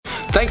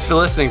Thanks for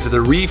listening to the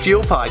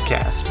Refuel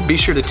Podcast. Be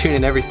sure to tune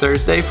in every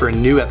Thursday for a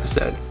new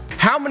episode.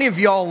 How many of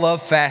y'all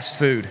love fast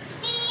food?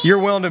 You're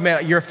willing to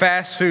admit you're a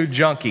fast food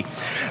junkie.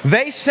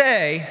 They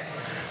say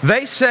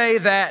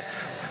that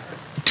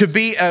to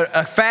be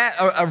a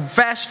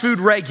fast food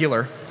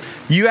regular,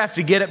 you have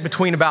to get it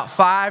between about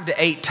 5 to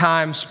 8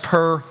 times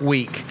per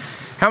week.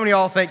 How many of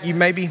y'all think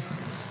maybe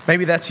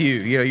that's you?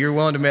 You know, you're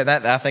willing to admit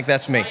that? I think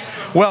that's me.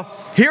 Well,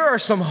 here are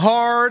some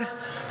hard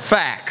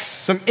facts,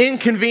 some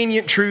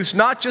inconvenient truths,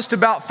 not just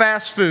about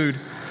fast food,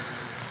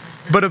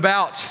 but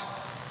about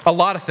a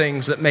lot of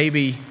things that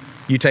maybe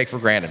you take for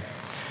granted.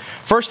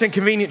 First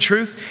inconvenient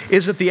truth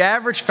is that the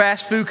average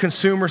fast food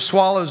consumer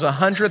swallows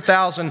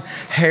 100,000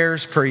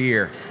 hairs per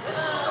year.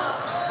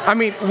 I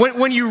mean,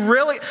 when you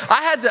really,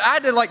 I had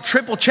to like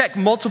triple check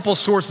multiple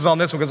sources on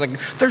this one because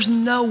there's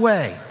no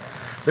way.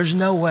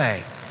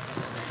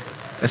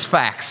 That's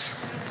facts.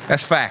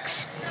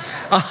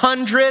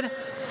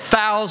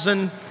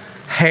 100,000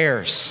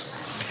 hairs.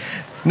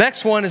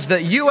 Next one is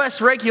that U.S.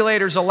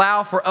 regulators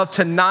allow for up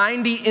to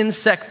 90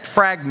 insect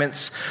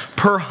fragments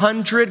per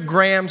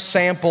 100-gram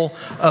sample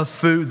of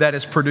food that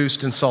is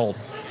produced and sold.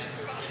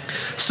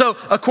 So,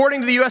 according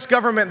to the U.S.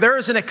 government, there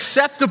is an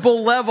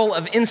acceptable level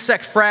of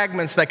insect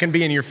fragments that can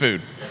be in your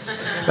food.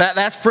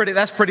 That's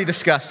pretty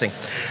disgusting.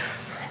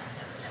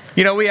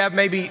 You know, we have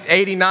maybe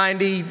 80,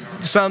 90,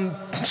 some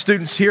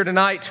students here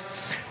tonight.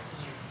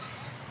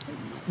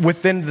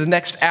 Within the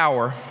next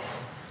hour,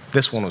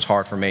 this one was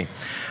hard for me.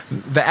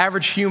 The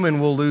average human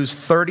will lose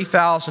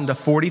 30,000 to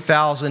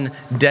 40,000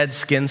 dead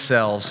skin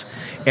cells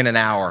in an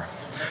hour.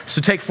 So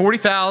take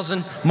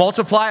 40,000,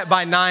 multiply it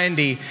by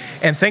 90,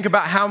 and think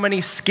about how many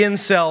skin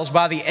cells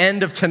by the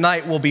end of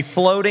tonight will be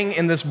floating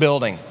in this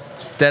building.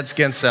 Dead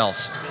skin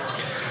cells.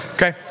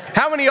 Okay,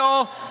 how many of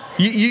y'all,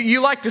 you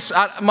like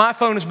to, my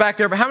phone is back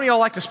there, but how many of y'all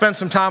like to spend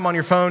some time on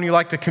your phone? You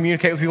like to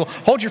communicate with people?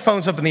 Hold your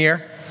phones up in the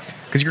air.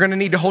 Because you're going to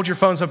need to hold your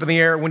phones up in the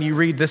air when you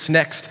read this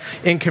next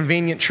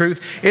inconvenient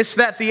truth. It's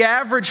that the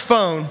average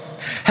phone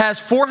has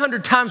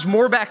 400 times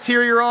more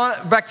bacteria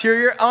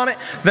on it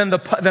than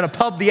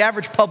the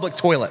average public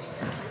toilet.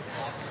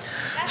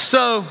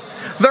 So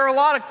there are a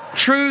lot of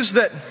truths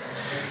that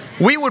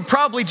we would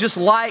probably just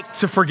like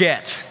to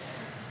forget.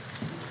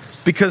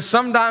 Because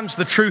sometimes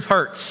the truth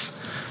hurts.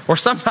 Or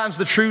sometimes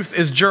the truth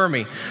is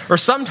germy. Or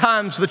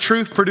sometimes the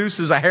truth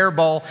produces a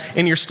hairball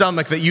in your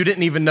stomach that you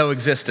didn't even know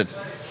existed.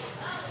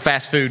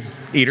 Fast food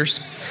eaters.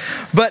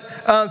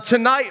 But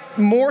tonight,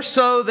 more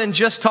so than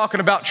just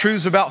talking about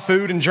truths about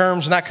food and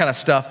germs and that kind of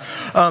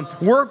stuff,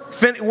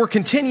 we're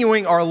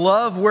continuing our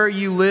Love Where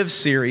You Live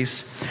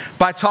series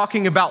by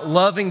talking about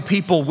loving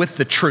people with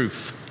the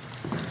truth.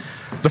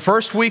 The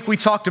first week we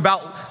talked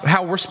about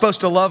how we're supposed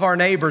to love our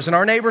neighbors, and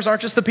our neighbors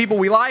aren't just the people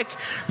we like,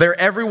 they're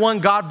everyone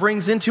God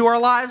brings into our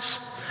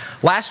lives.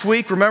 Last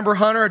week, remember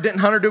Hunter? Didn't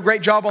Hunter do a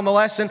great job on the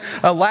lesson?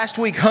 Last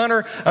week,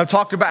 Hunter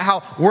talked about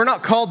how we're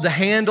not called to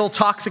handle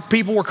toxic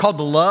people. We're called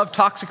to love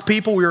toxic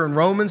people. We were in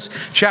Romans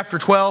chapter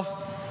 12.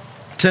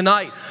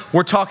 Tonight,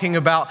 we're talking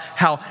about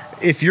how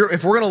if we're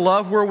going to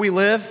love where we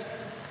live,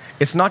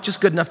 it's not just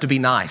good enough to be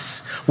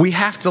nice. We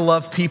have to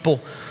love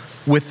people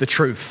with the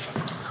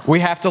truth.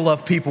 We have to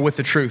love people with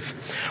the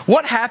truth.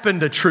 What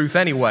happened to truth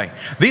anyway?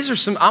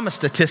 I'm a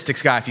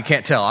statistics guy if you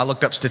can't tell. I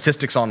looked up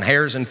statistics on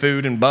hairs and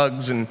food and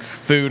bugs and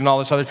food and all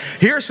this other.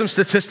 Here are some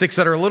statistics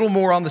that are a little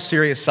more on the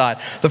serious side.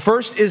 The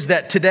first is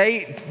that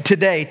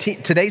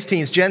today's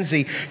teens, Gen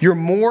Z, you're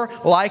more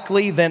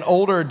likely than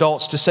older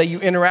adults to say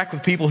you interact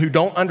with people who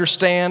don't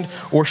understand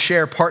or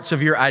share parts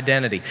of your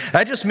identity.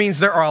 That just means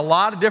there are a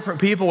lot of different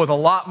people with a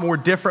lot more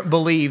different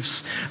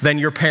beliefs than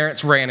your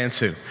parents ran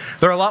into.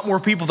 There are a lot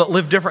more people that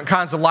live different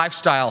kinds of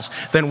lifestyles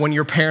than when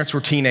your parents were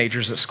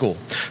teenagers at school.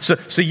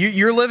 So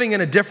you're living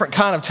in a different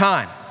kind of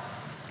time.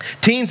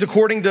 Teens,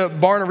 according to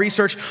Barna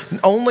Research,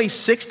 only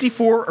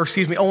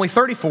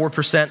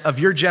 34% of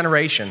your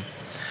generation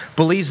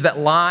believes that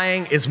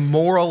lying is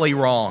morally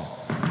wrong.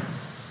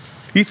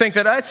 You think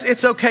that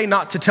it's okay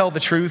not to tell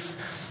the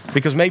truth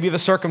because maybe the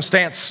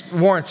circumstance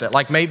warrants it.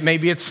 Like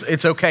maybe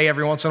it's okay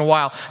every once in a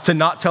while to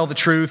not tell the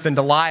truth and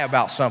to lie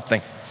about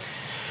something.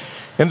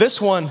 And this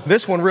one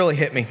really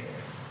hit me.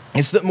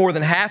 It's that more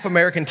than half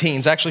American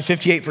teens, actually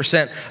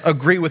 58%,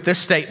 agree with this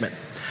statement.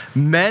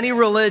 Many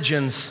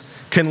religions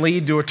can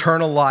lead to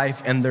eternal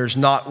life, and there's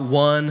not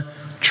one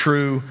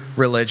true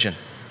religion.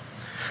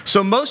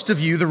 So most of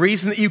you, the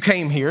reason that you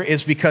came here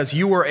is because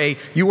you are a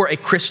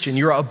Christian.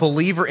 You're a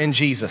believer in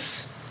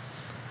Jesus.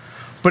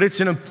 But it's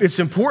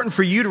important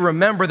for you to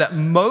remember that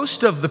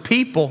most of the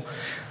people,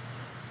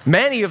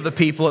 many of the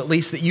people at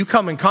least that you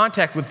come in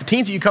contact with, the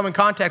teens that you come in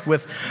contact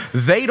with,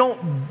 they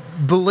don't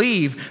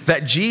believe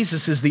that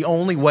Jesus is the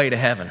only way to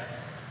heaven.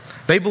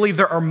 They believe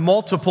there are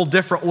multiple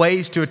different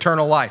ways to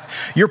eternal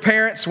life. Your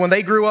parents, when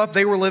they grew up,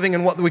 they were living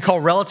in what we call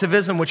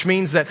relativism, which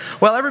means that,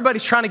 well,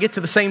 everybody's trying to get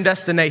to the same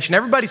destination.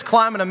 Everybody's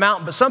climbing a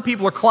mountain, but some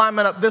people are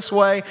climbing up this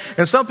way,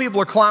 and some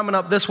people are climbing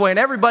up this way, and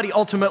everybody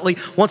ultimately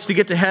wants to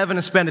get to heaven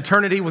and spend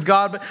eternity with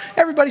God, but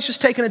everybody's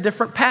just taking a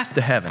different path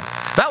to heaven.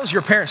 That was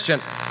your parents'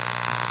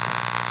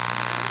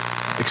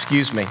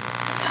 Excuse me.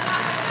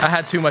 I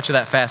had too much of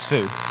that fast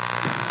food.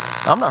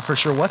 I'm not for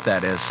sure what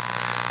that is.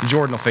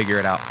 Jordan will figure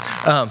it out.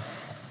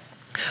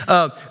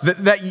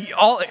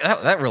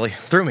 That really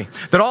threw me.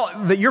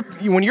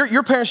 When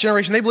your parents'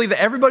 generation, they believe that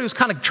everybody was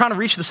kind of trying to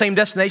reach the same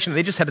destination.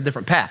 They just had a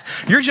different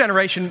path. Your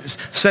generation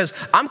says,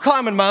 I'm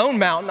climbing my own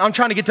mountain. I'm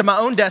trying to get to my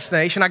own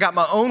destination. I got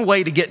my own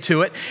way to get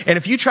to it. And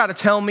if you try to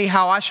tell me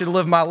how I should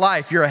live my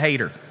life, you're a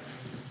hater.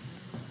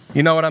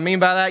 You know what I mean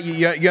by that?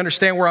 You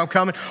understand where I'm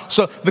coming?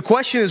 So the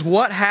question is,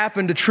 what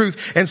happened to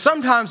truth? And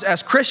sometimes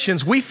as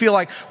Christians, we feel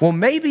like, well,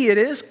 maybe it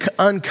is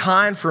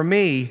unkind for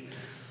me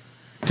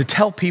to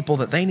tell people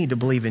that they need to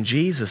believe in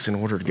Jesus in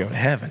order to go to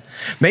heaven.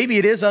 Maybe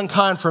it is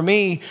unkind for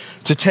me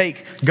to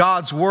take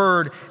God's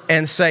word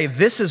and say,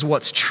 this is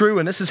what's true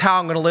and this is how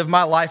I'm going to live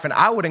my life. And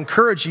I would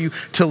encourage you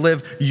to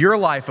live your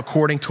life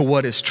according to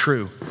what is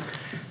true.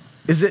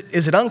 Is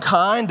it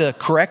unkind to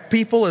correct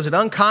people? Is it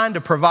unkind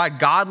to provide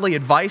godly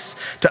advice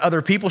to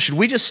other people? Should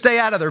we just stay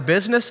out of their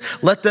business,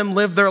 let them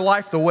live their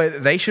life the way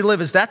that they should live?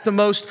 Is that the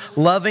most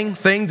loving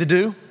thing to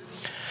do?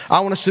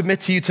 I want to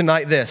submit to you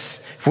tonight this.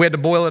 If we had to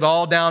boil it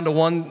all down to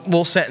one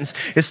little sentence,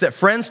 it's that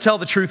friends tell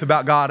the truth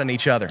about God and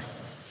each other.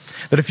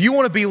 That if you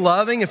want to be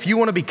loving, if you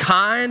want to be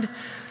kind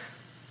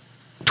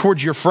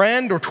towards your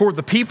friend or toward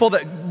the people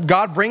that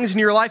God brings in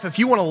your life, if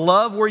you want to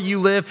love where you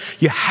live,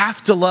 you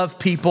have to love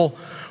people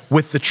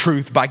with the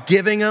truth by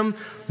giving them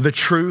the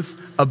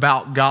truth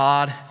about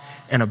God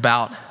and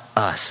about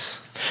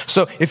us.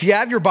 So if you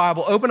have your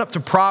Bible, open up to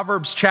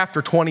Proverbs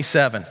chapter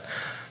 27.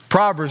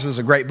 Proverbs is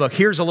a great book.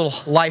 Here's a little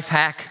life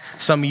hack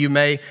some of you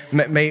may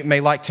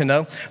like to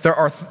know. There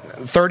are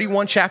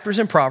 31 chapters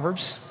in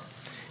Proverbs.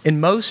 In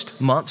most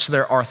months,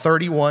 there are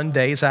 31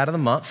 days out of the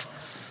month.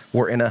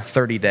 We're in a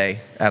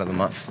 30-day out of the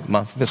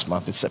month. This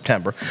month is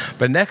September.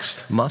 But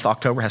next month,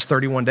 October, has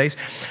 31 days.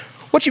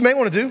 What you may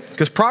want to do,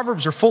 because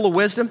Proverbs are full of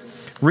wisdom,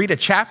 read a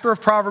chapter of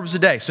Proverbs a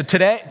day. So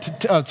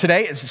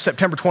today is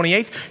September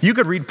 28th. You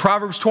could read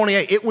Proverbs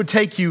 28. It would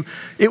take you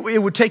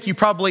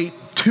probably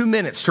 2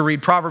 minutes to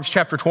read Proverbs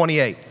chapter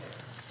 28.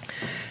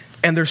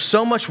 And there's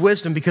so much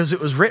wisdom because it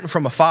was written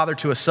from a father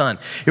to a son.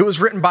 It was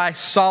written by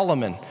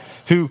Solomon,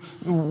 who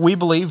we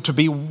believe to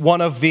be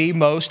one of the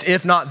most,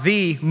 if not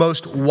the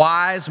most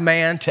wise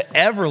man to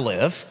ever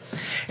live.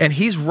 And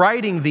he's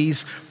writing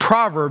these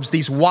proverbs,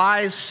 these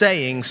wise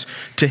sayings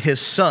to his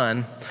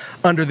son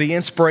under the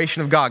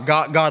inspiration of God.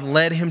 God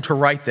led him to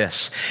write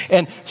this.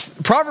 And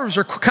Proverbs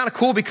are kind of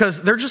cool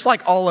because they're just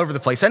like all over the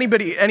place. You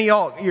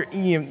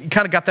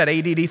kind of got that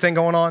ADD thing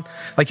going on?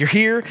 Like you're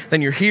here,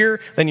 then you're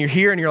here, then you're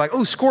here, and you're like,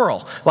 oh,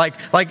 squirrel.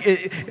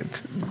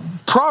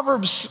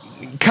 Proverbs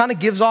kind of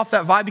gives off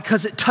that vibe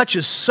because it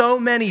touches so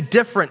many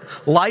different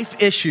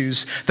life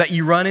issues that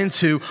you run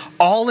into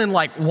all in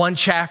like one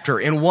chapter,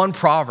 in one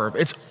proverb.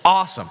 It's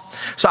awesome.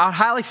 So I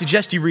highly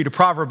suggest you read a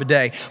proverb a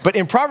day. But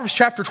in Proverbs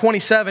chapter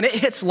 27, it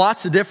hits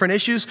lots of different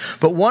issues.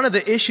 But one of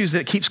the issues that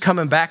it keeps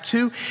coming back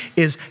to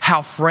is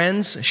how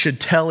friends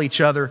should tell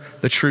each other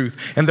the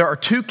truth. And there are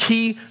two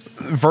key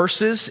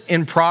verses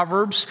in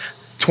Proverbs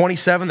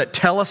 27 that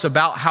tell us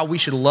about how we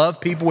should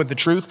love people with the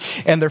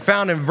truth. And they're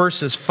found in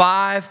verses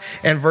 5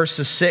 and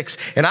verses 6.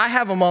 And I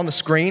have them on the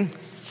screen.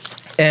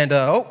 And,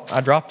 I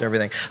dropped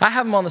everything. I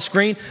have them on the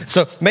screen.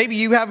 So maybe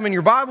you have them in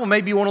your Bible.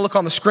 Maybe you want to look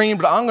on the screen.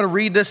 But I'm going to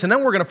read this and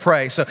then we're going to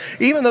pray. So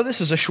even though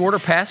this is a shorter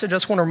passage, I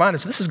just want to remind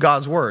us, this is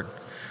God's word.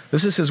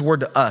 This is his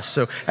word to us.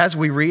 So as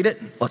we read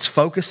it, let's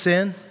focus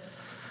in.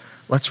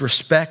 Let's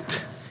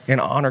respect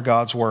and honor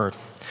God's word.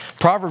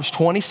 Proverbs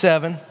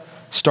 27,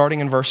 starting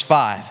in verse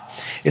 5.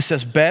 It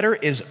says, better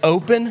is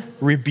open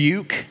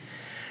rebuke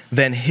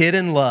than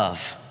hidden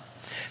love.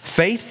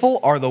 Faithful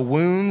are the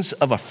wounds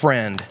of a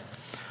friend.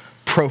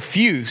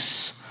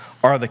 Profuse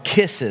are the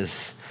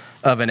kisses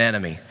of an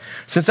enemy.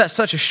 Since that's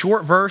such a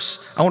short verse,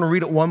 I want to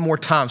read it one more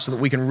time so that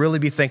we can really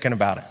be thinking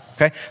about it.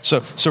 Okay?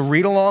 So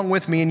read along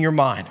with me in your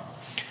mind.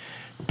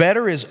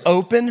 Better is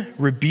open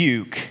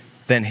rebuke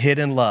than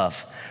hidden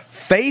love.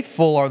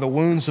 Faithful are the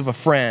wounds of a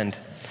friend.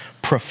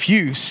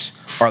 Profuse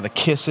are the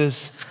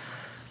kisses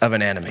of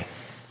an enemy.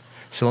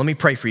 So let me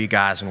pray for you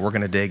guys and we're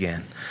going to dig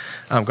in.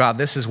 God,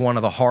 this is one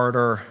of the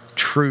harder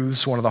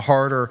truths, one of the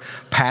harder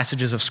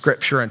passages of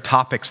Scripture and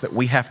topics that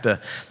we have to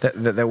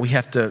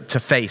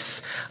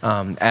face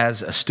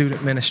as a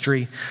student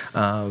ministry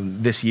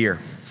this year.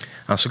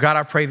 So God,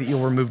 I pray that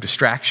you'll remove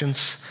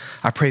distractions.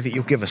 I pray that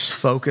you'll give us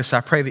focus.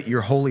 I pray that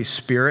your Holy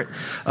Spirit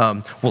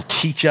will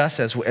teach us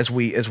as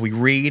we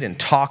read and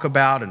talk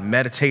about and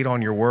meditate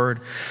on your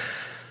word.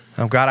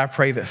 God, I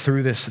pray that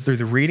through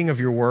the reading of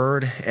your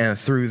word and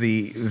through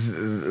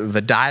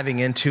the diving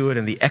into it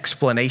and the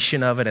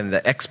explanation of it and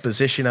the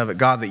exposition of it,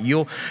 God, that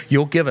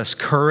you'll give us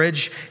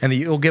courage and that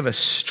you'll give us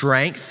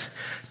strength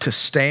to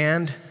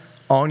stand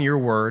on your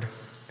word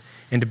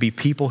and to be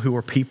people who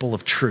are people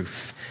of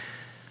truth,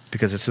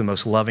 because it's the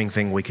most loving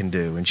thing we can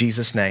do. In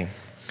Jesus' name,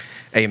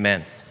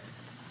 amen.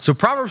 So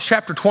Proverbs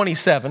chapter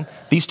 27,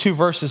 these two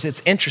verses,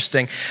 it's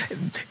interesting.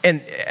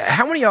 And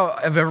how many of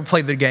y'all have ever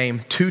played the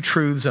game, Two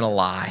Truths and a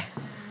Lie?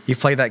 You've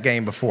played that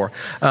game before.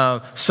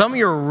 Some of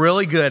you are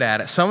really good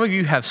at it. Some of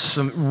you have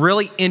some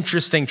really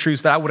interesting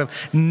truths that I would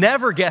have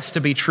never guessed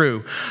to be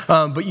true.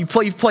 But you've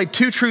played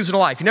two truths in a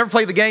life. You never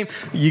played the game.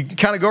 You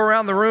kind of go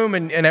around the room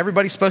and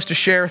everybody's supposed to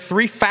share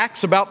 3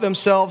 facts about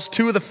themselves,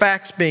 2 of the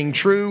facts being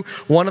true,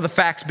 1 of the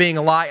facts being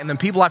a lie, and then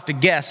people have to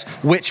guess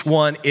which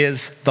one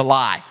is the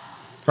lie,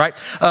 right?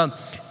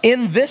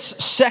 In this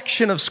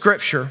section of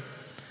Scripture,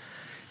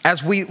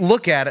 as we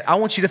look at it, I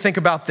want you to think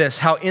about this,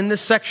 how in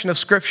this section of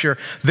Scripture,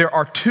 there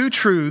are 2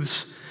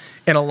 truths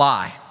and a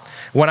lie.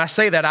 When I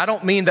say that, I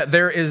don't mean that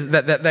there is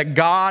that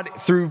God,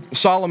 through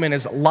Solomon,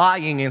 is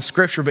lying in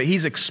Scripture, but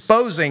he's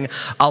exposing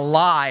a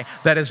lie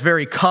that is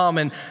very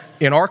common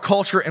in our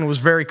culture and was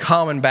very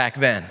common back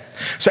then.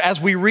 So as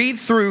we read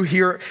through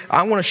here,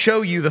 I want to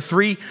show you the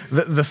three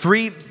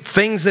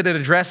things that it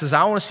addresses.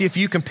 I want to see if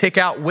you can pick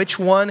out which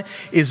one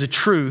is a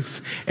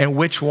truth and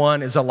which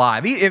one is a lie.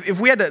 If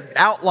we had to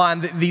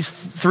outline these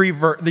 2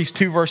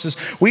 verses,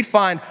 we'd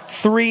find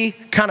 3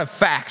 kind of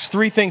facts,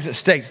 3 things it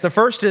states. The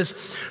first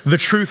is the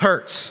truth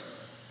hurts.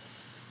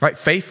 Right?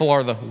 Faithful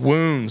are the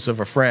wounds of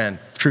a friend.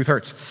 Truth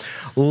hurts.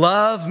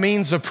 Love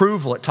means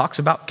approval. It talks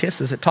about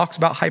kisses. It talks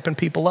about hyping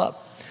people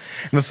up.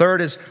 And the third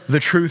is the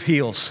truth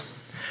heals.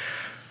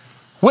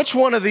 Which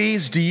one of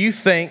these do you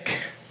think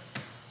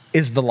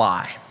is the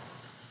lie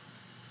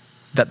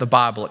that the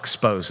Bible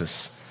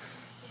exposes?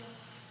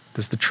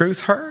 Does the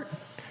truth hurt?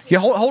 Yeah,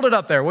 hold it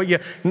up there. Will you?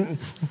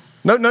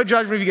 No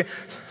judgment if you get.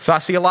 So I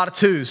see a lot of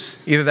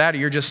 2s. Either that or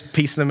you're just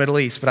peace in the Middle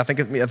East. But I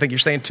think you're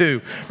saying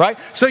 2, right?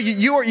 So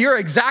you're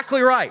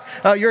exactly right.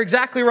 You're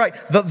exactly right.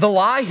 The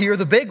lie here,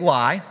 the big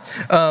lie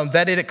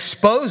that it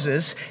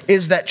exposes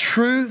is that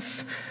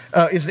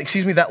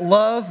that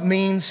love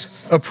means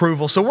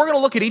approval. So we're going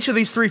to look at each of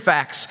these 3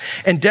 facts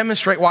and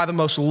demonstrate why the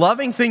most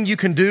loving thing you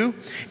can do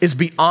is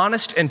be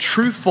honest and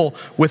truthful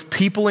with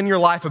people in your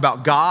life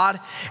about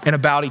God and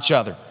about each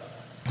other.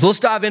 So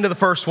let's dive into the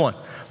first one.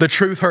 The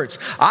truth hurts.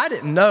 I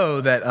didn't know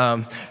that, I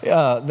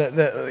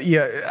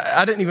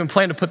didn't even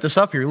plan to put this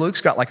up here. Luke's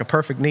got like a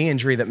perfect knee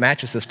injury that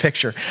matches this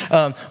picture.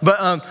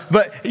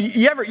 But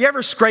you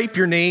ever scrape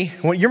your knee?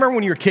 You remember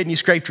when you were a kid and you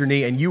scraped your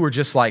knee and you were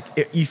just like,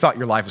 you thought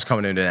your life was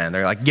coming to an end.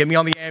 They're like, get me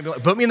on the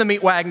ambulance, put me in the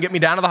meat wagon, get me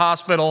down to the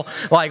hospital,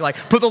 like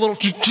put the little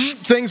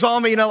things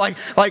on me, remember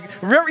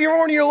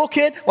when you were a little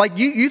kid? Like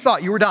you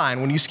thought you were dying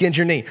when you skinned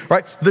your knee,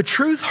 right? The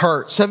truth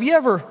hurts. Have you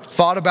ever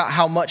thought about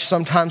how much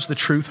sometimes the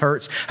truth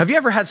hurts? Have you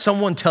ever had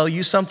someone tell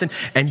you something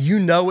and you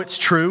know it's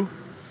true,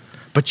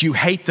 but you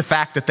hate the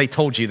fact that they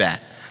told you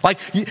that? Like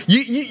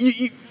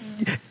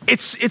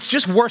it's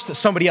just worse that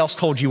somebody else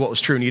told you what was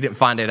true and you didn't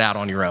find it out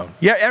on your own.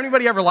 Yeah,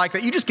 anybody ever like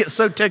that? You just get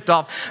so ticked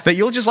off that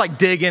you'll just like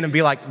dig in and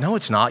be like, no,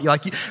 it's not.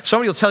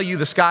 Somebody will tell you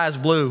the sky is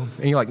blue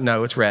and you're like,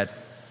 no, it's red.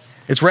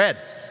 It's red.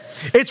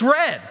 It's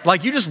red.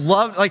 Like you just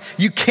love, like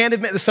you can't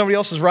admit that somebody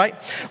else is right.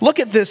 Look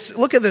at this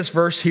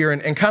verse here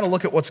and kind of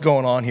look at what's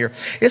going on here.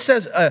 It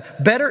says,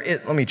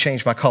 let me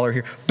change my color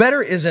here.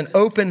 Better is an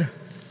open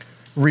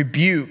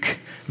rebuke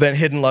than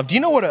hidden love. Do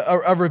you know what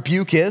a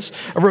rebuke is?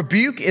 A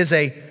rebuke is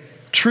a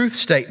truth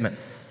statement.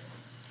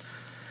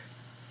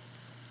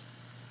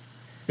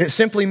 It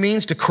simply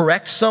means to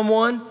correct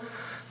someone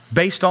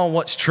based on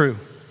what's true.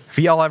 Have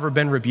y'all ever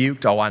been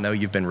rebuked? Oh, I know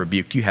you've been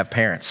rebuked. You have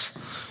parents.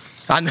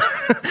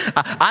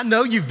 I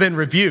know you've been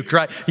rebuked,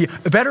 right?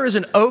 Better is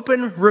an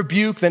open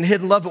rebuke than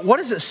hidden love. But what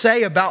does it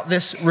say about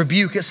this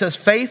rebuke? It says,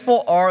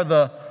 faithful are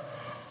the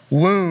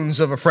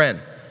wounds of a friend.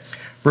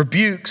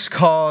 Rebukes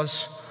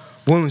cause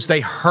wounds.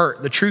 They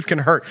hurt. The truth can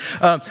hurt.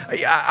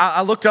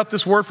 I looked up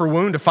this word for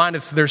wound to find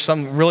if there's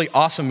some really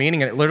awesome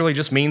meaning, and it literally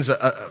just means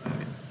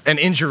an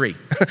injury,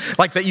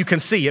 like that you can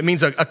see. It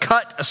means a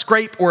cut, a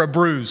scrape, or a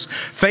bruise.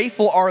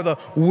 Faithful are the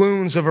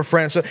wounds of a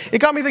friend. So it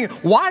got me thinking,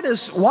 why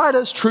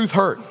does truth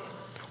hurt?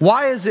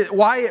 Why is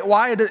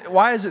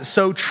it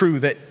so true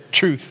that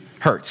truth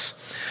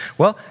hurts?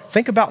 Well,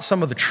 think about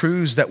some of the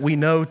truths that we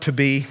know to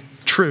be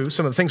true,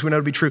 some of the things we know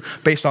to be true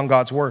based on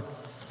God's word.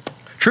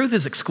 Truth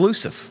is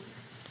exclusive.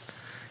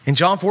 In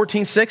John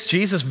 14:6,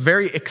 Jesus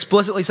very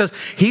explicitly says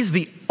he's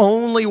the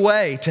only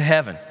way to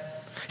heaven.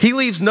 He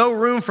leaves no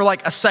room for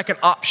like a second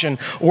option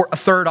or a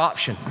third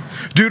option.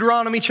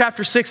 Deuteronomy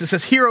chapter 6, it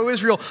says, hear, O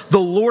Israel, the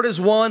Lord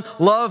is one.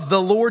 Love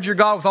the Lord your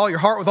God with all your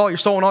heart, with all your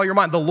soul, and all your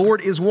mind. The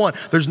Lord is one.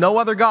 There's no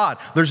other God.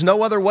 There's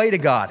no other way to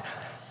God.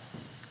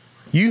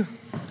 You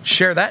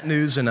share that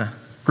news in a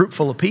group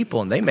full of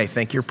people, and they may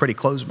think you're pretty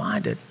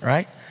closed-minded,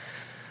 right?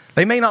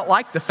 They may not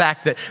like the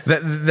fact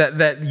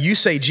that you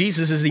say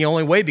Jesus is the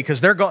only way because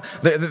they're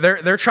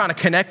trying to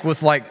connect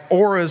with like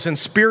auras and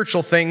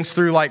spiritual things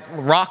through like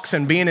rocks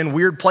and being in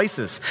weird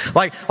places.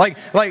 Like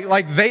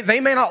they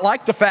may not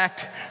like the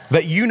fact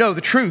that you know the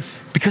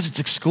truth because it's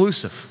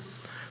exclusive.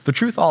 The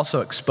truth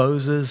also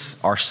exposes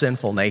our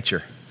sinful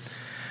nature.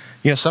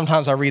 You know,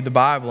 sometimes I read the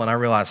Bible and I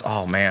realize,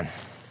 oh man,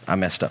 I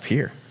messed up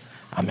here.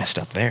 I messed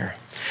up there.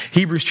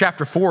 Hebrews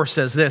chapter 4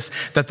 says this,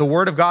 that the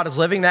word of God is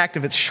living and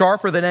active. It's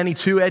sharper than any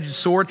two-edged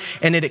sword,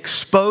 and it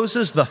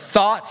exposes the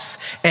thoughts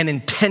and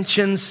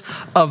intentions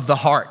of the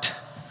heart.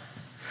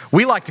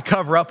 We like to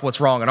cover up what's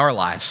wrong in our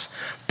lives,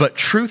 But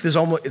truth is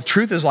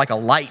like a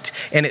light,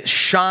 and it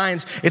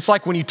shines. It's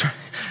like when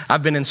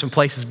I've been in some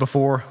places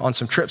before, on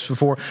some trips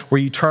before,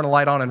 where you turn a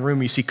light on in a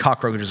room, you see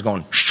cockroaches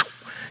going, shoo.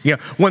 You know,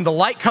 when the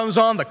light comes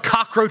on, the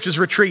cockroaches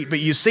retreat,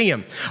 but you see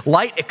them.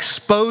 Light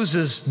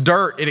exposes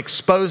dirt. It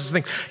exposes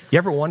things. You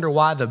ever wonder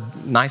why the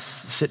nice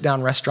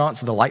sit-down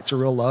restaurants, the lights are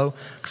real low?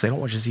 Because they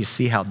don't want you to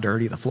see how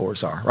dirty the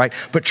floors are, right?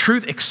 But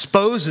truth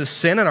exposes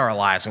sin in our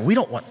lives, and we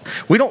don't want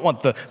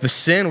the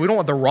sin, we don't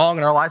want the wrong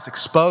in our lives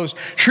exposed.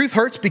 Truth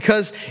hurts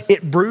because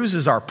it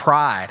bruises our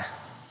pride.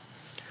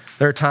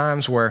 There are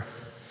times where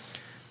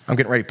I'm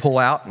getting ready to pull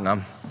out, and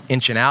I'm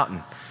inching out,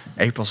 and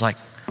April's like,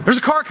 "There's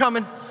a car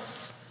coming."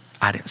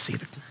 I didn't see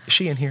is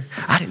she in here?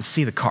 I didn't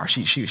see the car.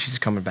 She's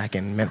coming back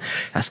in a minute.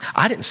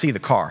 I didn't see the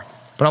car.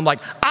 But I'm like,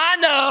 I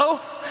know.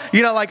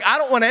 You know, like I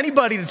don't want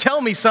anybody to tell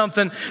me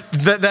something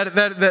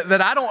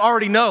that I don't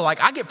already know.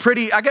 Like I get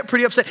pretty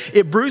upset.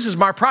 It bruises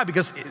my pride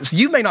because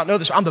you may not know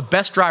this. I'm the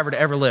best driver to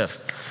ever live.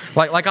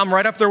 Like I'm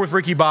right up there with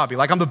Ricky Bobby.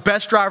 Like I'm the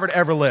best driver to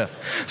ever live.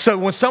 So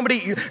when somebody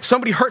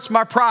hurts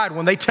my pride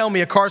when they tell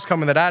me a car's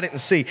coming that I didn't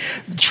see.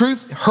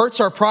 Truth hurts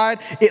our pride.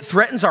 It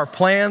threatens our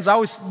plans. I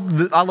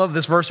love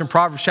this verse in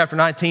Proverbs chapter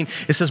 19.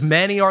 It says,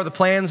 "Many are the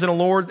plans in the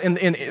Lord,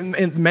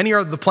 and many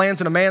are the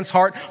plans in a man's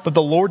heart, but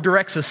the Lord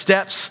directs his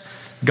steps."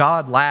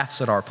 God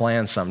laughs at our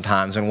plans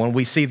sometimes. And when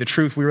we see the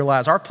truth, we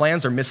realize our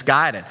plans are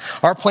misguided.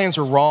 Our plans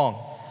are wrong.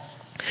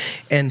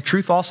 And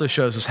truth also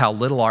shows us how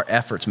little our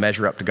efforts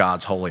measure up to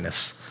God's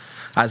holiness.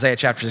 Isaiah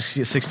chapter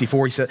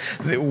 64, he said,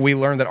 we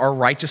learn that our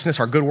righteousness,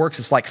 our good works,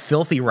 it's like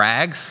filthy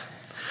rags.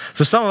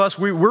 So some of us,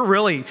 we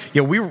really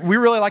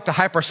like to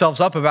hype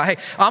ourselves up about, hey,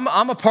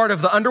 I'm a part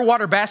of the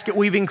underwater basket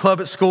weaving club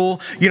at school.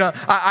 You know,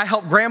 I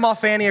help Grandma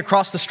Fanny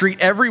across the street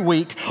every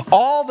week.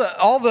 All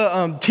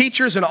the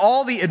teachers and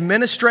all the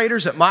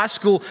administrators at my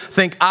school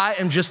think I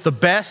am just the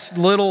best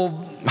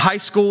little high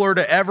schooler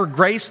to ever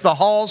grace the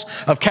halls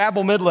of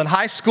Cabell Midland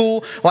High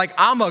School. Like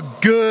I'm a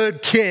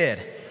good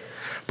kid.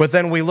 But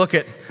then we look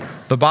at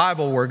the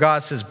Bible where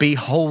God says, "Be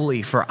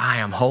holy, for I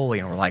am holy."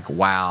 And we're like,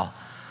 wow,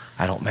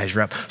 I don't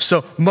measure up.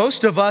 So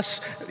most of us,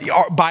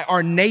 by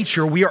our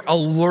nature, we are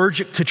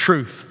allergic to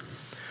truth.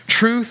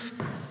 Truth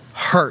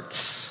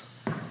hurts.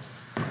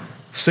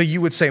 So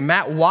you would say,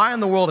 Matt, why in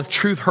the world, if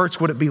truth hurts,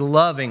 would it be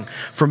loving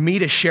for me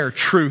to share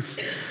truth,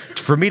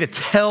 for me to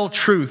tell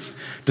truth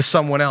to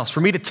someone else,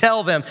 for me to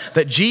tell them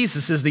that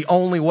Jesus is the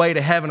only way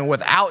to heaven, and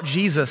without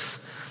Jesus,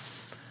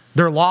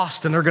 they're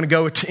lost and they're going to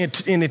go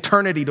in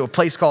eternity to a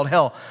place called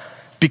hell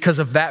because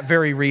of that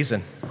very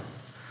reason.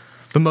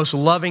 The most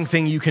loving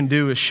thing you can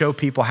do is show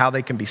people how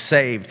they can be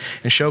saved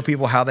and show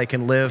people how they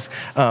can live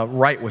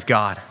right with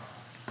God.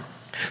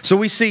 So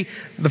we see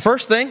the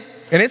first thing,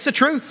 and it's the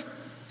truth.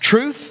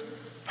 Truth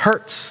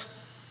hurts.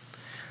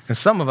 And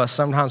some of us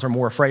sometimes are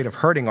more afraid of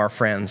hurting our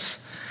friends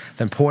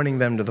than pointing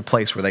them to the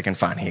place where they can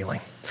find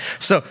healing.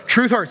 So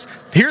truth hurts.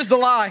 Here's the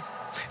lie.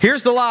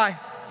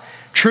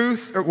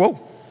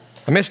 Whoa.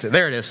 I missed it.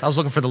 There it is. I was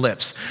looking for the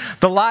lips.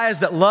 The lie is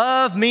that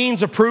love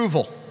means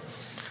approval.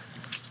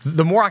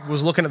 The more I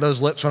was looking at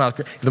those lips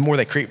the more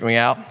they creeped me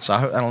out. So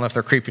I don't know if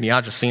they're creeping you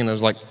out, just seeing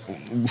those like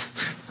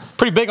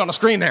pretty big on the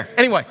screen there.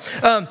 Anyway,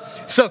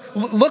 so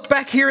look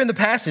back here in the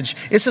passage.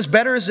 It says,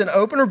 "Better is an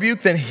open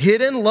rebuke than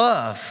hidden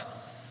love."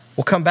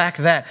 We'll come back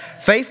to that.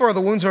 "Faithful are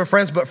the wounds of our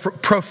friends, but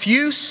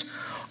profuse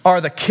are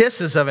the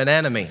kisses of an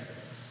enemy."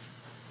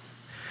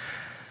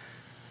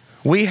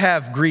 We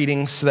have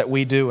greetings that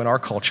we do in our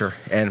culture,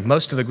 and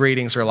most of the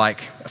greetings are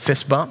like a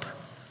fist bump,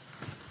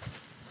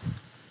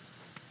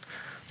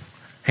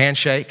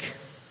 handshake.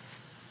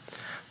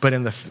 But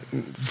in the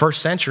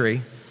first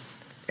century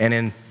and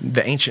in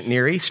the ancient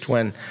Near East,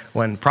 when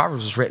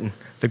Proverbs was written,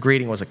 the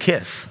greeting was a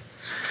kiss.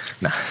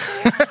 No.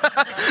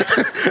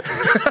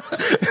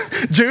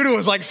 Judah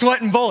was like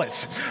sweating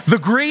bullets. The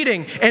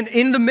greeting, and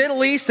in the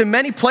Middle East, in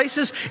many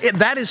places,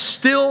 that is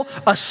still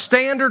a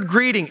standard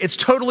greeting. It's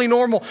totally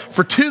normal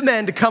for two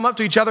men to come up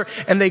to each other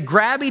and they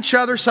grab each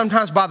other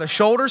sometimes by the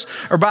shoulders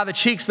or by the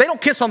cheeks. They don't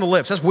kiss on the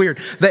lips. That's weird.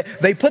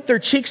 They put their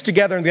cheeks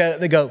together and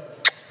they go.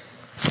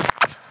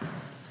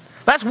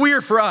 That's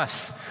weird for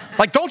us.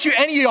 Like, don't you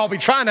any of y'all be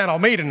trying that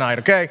on me tonight,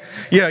 okay?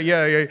 Yeah.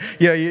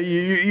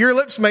 Your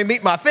lips may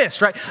meet my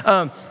fist, right?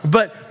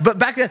 But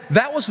back then,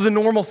 that was the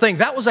normal thing.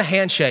 That was a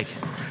handshake.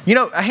 You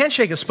know, a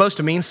handshake is supposed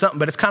to mean something,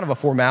 but it's kind of a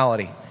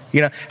formality.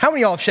 You know, how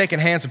many of y'all have shaken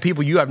hands with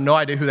people you have no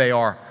idea who they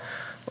are?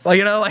 Well,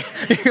 you know, like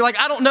you're like,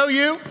 I don't know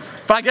you,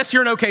 but I guess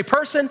you're an okay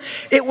person.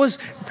 It was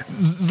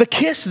the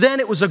kiss then,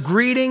 it was a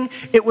greeting,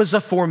 it was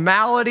a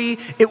formality,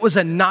 it was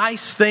a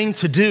nice thing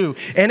to do.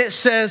 And it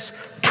says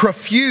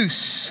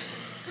profuse,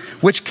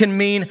 which can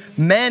mean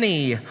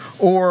many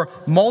or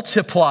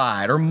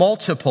multiplied or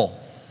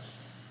multiple.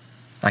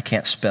 I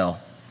can't spell.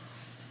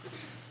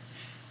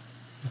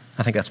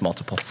 I think that's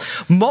multiple.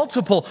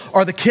 Multiple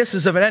are the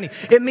kisses of an enemy.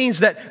 It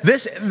means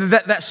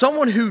that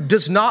someone who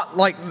does not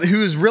like,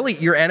 who is really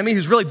your enemy,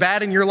 who's really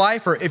bad in your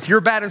life, or if you're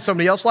bad in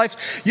somebody else's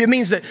life, it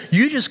means that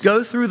you just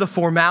go through the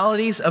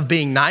formalities of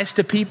being nice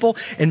to people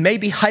and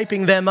maybe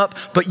hyping them up,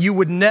 but you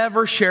would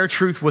never share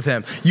truth with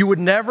them. You would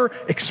never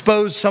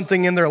expose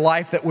something in their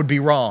life that would be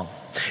wrong.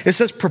 It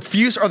says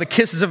profuse are the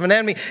kisses of an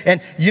enemy.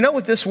 And you know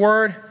what this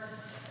word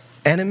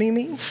enemy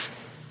means?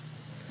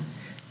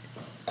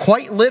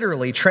 Quite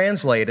literally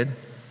translated,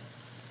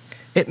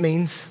 it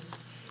means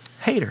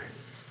hater.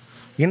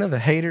 You know the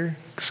hater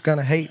is going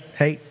to hate,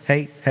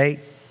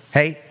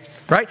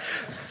 right?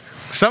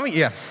 Some of you,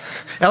 yeah.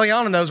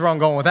 Eliana knows where I'm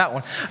going with that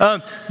one.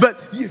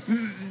 But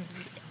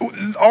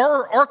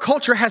our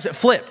culture has it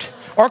flipped.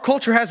 Our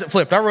culture has it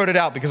flipped. I wrote it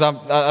out because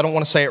I don't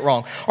want to say it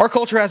wrong. Our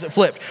culture has it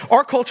flipped.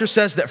 Our culture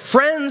says that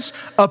friends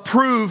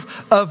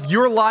approve of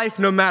your life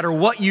no matter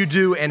what you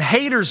do, and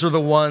haters are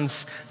the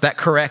ones that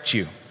correct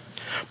you.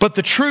 But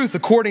the truth,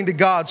 according to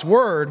God's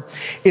word,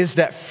 is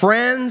that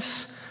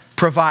friends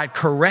provide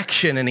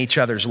correction in each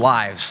other's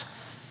lives.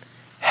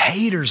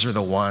 Haters are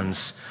the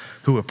ones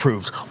who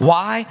approve.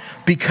 Why?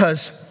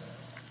 Because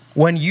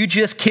when you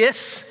just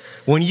kiss,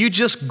 when you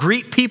just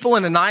greet people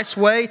in a nice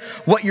way,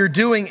 what you're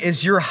doing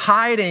is you're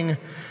hiding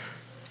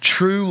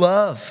true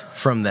love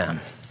from them.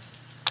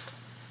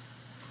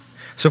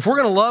 So if we're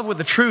going to love with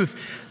the truth,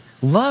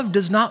 love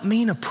does not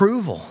mean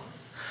approval.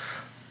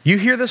 You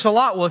hear this a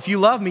lot. Well, if you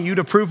love me, you'd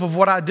approve of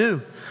what I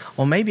do.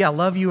 Well, maybe I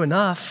love you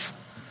enough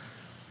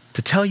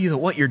to tell you that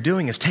what you're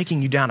doing is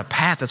taking you down a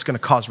path that's going to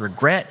cause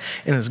regret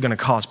and is going to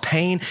cause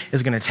pain,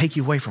 is going to take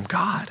you away from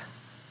God.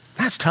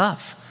 That's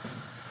tough.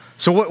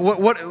 So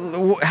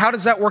how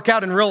does that work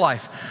out in real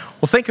life?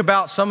 Well, think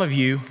about some of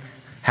you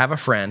have a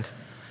friend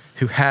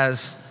who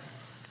has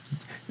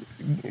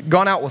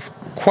gone out with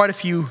quite a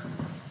few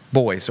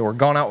boys or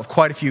gone out with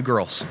quite a few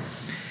girls.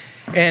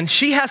 And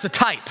she has a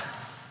type.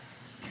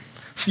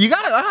 So you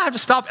gotta have to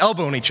stop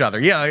elbowing each other.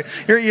 Yeah,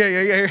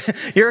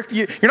 you're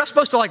not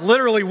supposed to like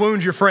literally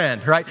wound your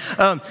friend, right?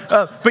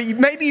 But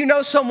maybe you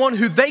know someone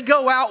who they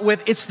go out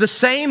with. It's the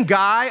same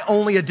guy,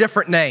 only a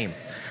different name.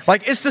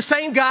 Like it's the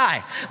same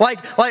guy.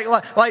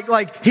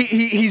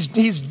 He's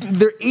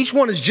each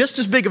one is just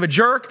as big of a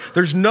jerk.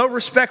 There's no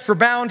respect for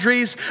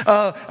boundaries.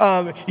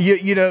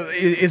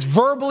 Is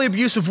verbally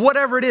abusive,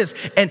 whatever it is.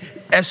 And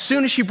as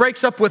soon as she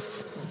breaks up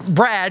with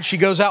Brad, she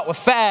goes out with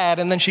Thad,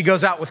 and then she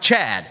goes out with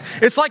Chad.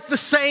 It's like the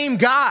same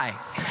guy.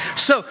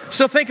 So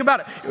think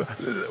about it.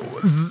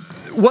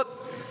 What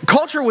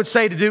culture would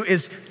say to do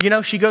is,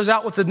 she goes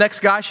out with the next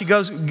guy, she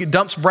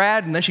dumps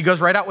Brad, and then she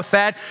goes right out with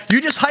Thad. You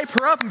just hype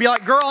her up and be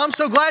like, "Girl, I'm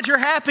so glad you're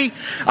happy.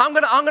 I'm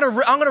gonna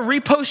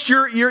repost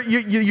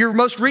your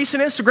most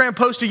recent Instagram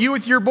post of you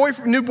with your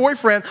new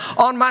boyfriend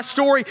on my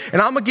story,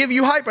 and I'm gonna give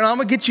you hype, and I'm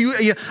gonna get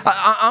you.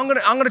 I'm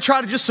gonna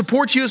try to just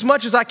support you as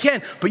much as I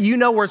can." But you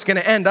know where it's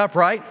gonna end up,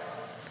 right?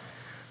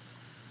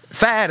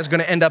 Thad is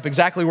gonna end up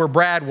exactly where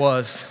Brad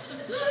was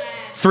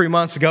 3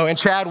 months ago, and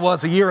Chad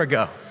was a year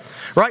ago.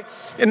 Right?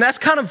 And that's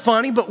kind of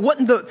funny, but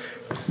wouldn't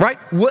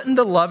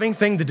the loving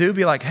thing to do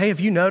be like, "Hey, have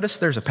you noticed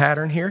there's a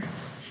pattern here?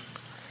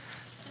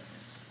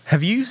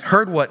 Have you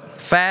heard what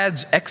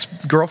Thad's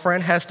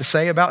ex-girlfriend has to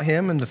say about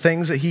him and the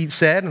things that he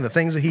said and the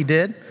things that he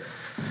did?"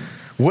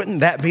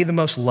 Wouldn't that be the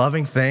most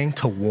loving thing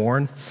to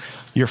warn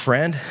your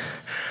friend?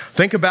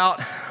 Think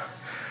about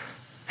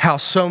how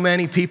so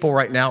many people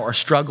right now are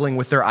struggling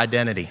with their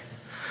identity,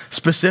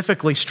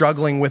 specifically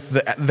struggling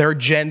with their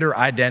gender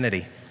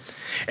identity.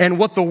 And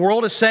what the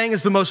world is saying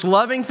is the most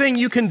loving thing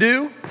you can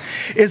do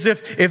is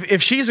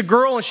if she's a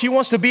girl and she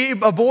wants to be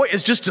a boy,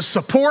 is just to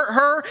support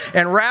her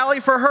and rally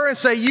for her and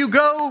say, "You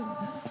go,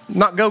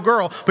 not go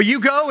girl, but you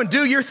go and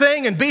do your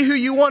thing and be who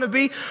you want to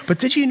be." But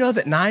did you know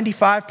that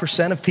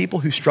 95% of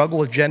people who struggle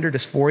with gender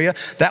dysphoria,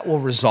 that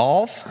will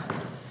resolve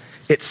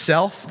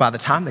itself by the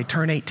time they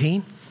turn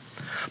 18?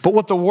 But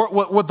what the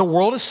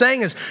world is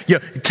saying is,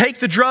 take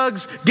the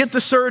drugs, get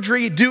the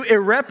surgery, do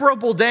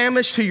irreparable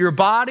damage to your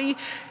body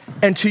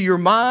and to your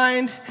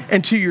mind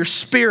and to your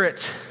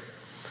spirit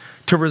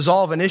to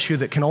resolve an issue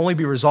that can only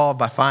be resolved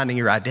by finding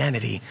your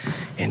identity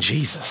in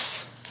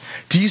Jesus.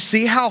 Do you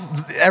see how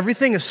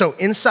everything is so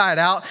inside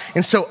out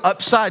and so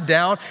upside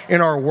down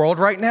in our world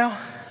right now?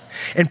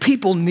 And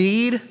people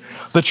need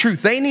the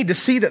truth. They need to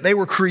see that they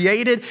were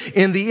created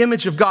in the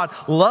image of God.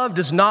 Love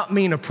does not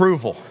mean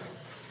approval.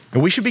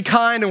 And we should be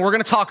kind, and we're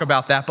going to talk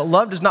about that, but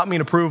love does not mean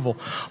approval.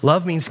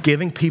 Love means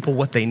giving people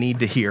what they need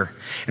to hear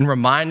and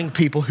reminding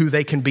people who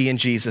they can be in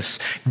Jesus,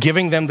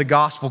 giving them the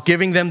gospel,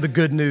 giving them the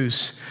good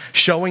news,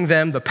 showing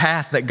them the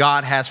path that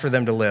God has for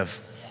them to live.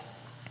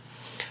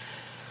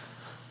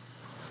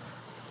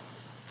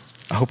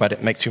 I hope I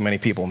didn't make too many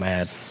people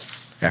mad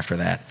after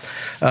that.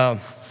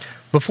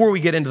 Before we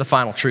get into the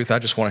final truth, I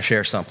just want to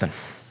share something.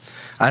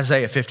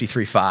 Isaiah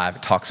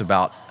 53:5 talks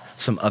about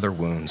some other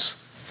wounds.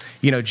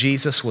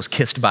 Jesus was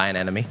kissed by an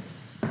enemy.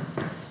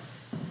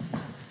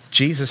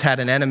 Jesus had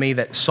an enemy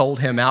that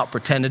sold him out,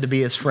 pretended to be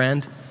his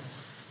friend,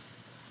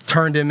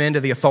 turned him into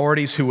the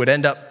authorities who would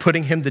end up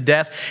putting him to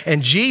death.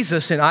 And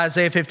Jesus in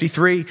Isaiah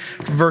 53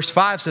 verse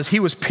 5 says, he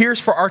was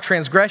pierced for our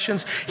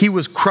transgressions. He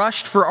was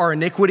crushed for our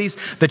iniquities.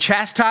 The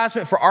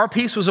chastisement for our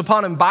peace was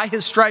upon him. By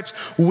his stripes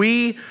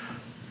we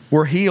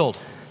were healed.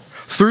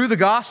 Through the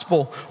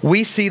gospel,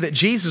 we see that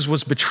Jesus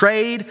was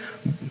betrayed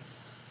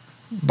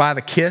by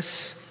the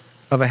kiss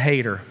of a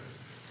hater.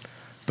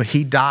 But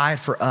he died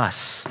for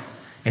us,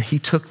 and he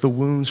took the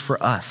wounds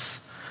for us.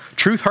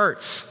 Truth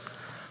hurts,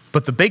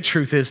 but the big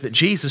truth is that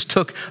Jesus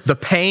took the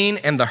pain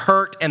and the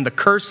hurt and the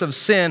curse of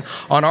sin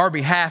on our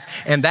behalf,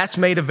 and that's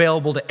made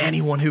available to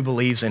anyone who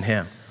believes in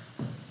him.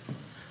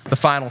 The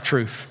final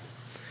truth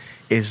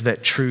is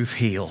that truth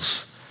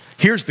heals.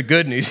 Here's the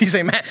good news. You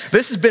say, man,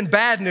 this has been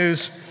bad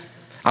news.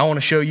 I want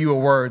to show you a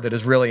word that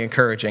is really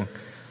encouraging.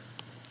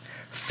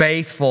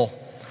 Faithful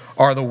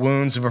are the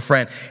wounds of a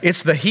friend.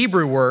 It's the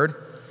Hebrew word,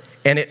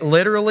 and it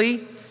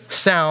literally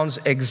sounds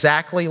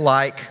exactly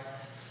like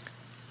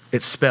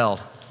it's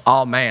spelled.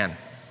 Oh, man.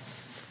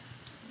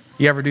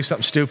 You ever do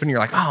something stupid and you're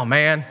like, oh,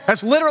 man.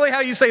 That's literally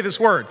how you say this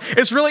word.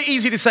 It's really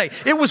easy to say.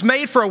 It was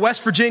made for a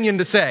West Virginian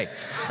to say.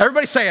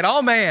 Everybody say it.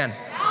 Oh, man.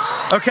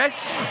 Okay?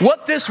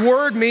 What this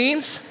word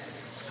means,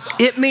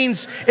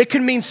 it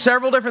can mean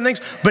several different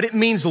things, but it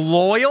means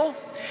loyal.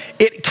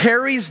 It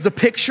carries the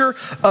picture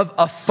of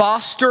a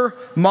foster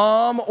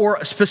mom,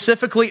 or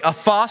specifically a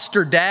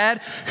foster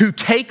dad, who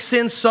takes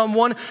in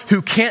someone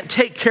who can't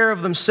take care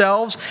of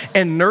themselves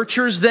and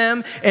nurtures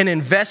them and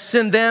invests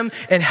in them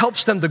and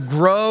helps them to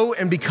grow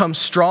and become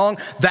strong.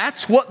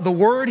 That's what the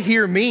word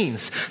here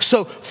means.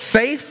 So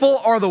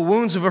faithful are the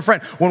wounds of a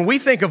friend. When we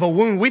think of a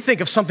wound, we think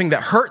of something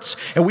that hurts,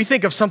 and we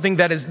think of something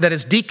that is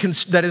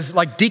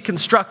like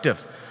deconstructive.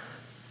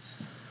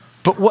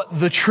 But what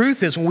the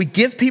truth is, when we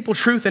give people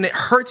truth and it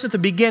hurts at the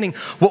beginning,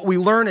 what we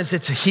learn is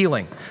it's a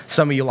healing.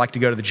 Some of you like to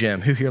go to the gym.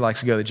 Who here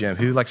likes to go to the gym?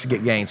 Who likes to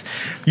get gains?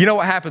 You know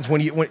what happens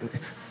when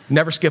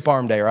never skip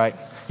arm day, right?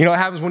 You know what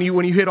happens when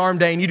you hit arm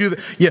day and you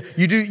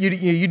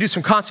do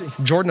some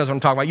Jordan knows what I'm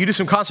talking about. You do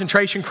some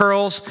concentration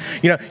curls.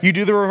 You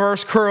do the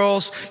reverse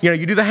curls.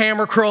 You do the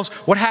hammer curls.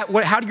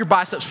 How do your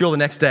biceps feel the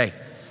next day?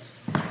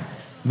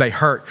 They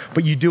hurt,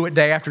 but you do it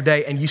day after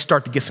day and you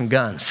start to get some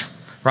guns.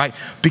 Right?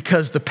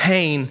 Because the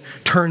pain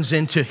turns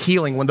into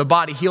healing. When the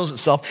body heals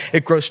itself,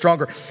 it grows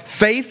stronger.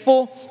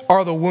 Faithful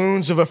are the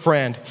wounds of a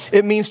friend.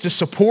 It means to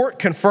support,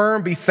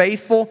 confirm, be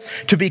faithful,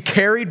 to be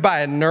carried by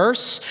a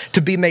nurse,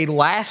 to be made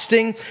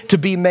lasting, to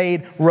be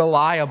made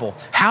reliable.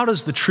 How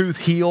does the truth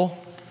heal?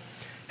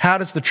 How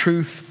does the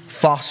truth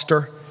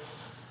foster?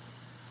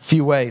 A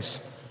few ways.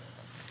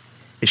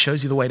 It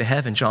shows you the way to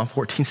heaven. John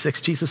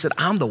 14:6, Jesus said,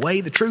 I'm the way,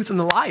 the truth, and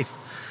the life.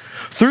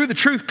 Through the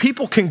truth,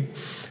 people can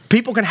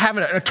have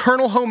an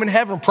eternal home in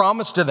heaven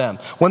promised to them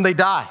when they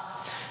die.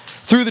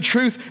 Through the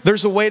truth,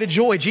 there's a way to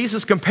joy.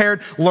 Jesus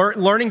compared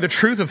learning the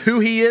truth of who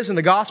he is in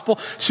the gospel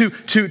to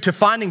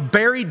finding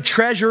buried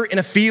treasure in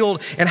a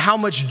field and how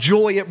much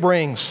joy it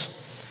brings.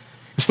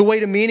 It's the way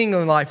to meaning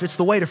in life. It's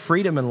the way to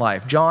freedom in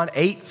life. John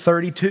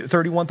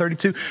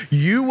 8:31-32.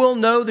 You will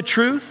know the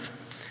truth,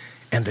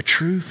 and the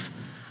truth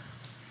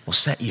will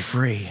set you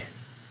free.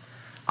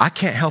 I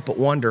can't help but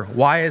wonder,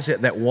 why is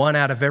it that 1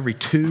 out of every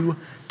 2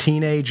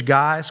 teenage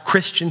guys,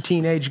 Christian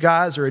teenage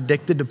guys, are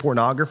addicted to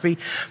pornography?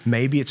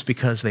 Maybe it's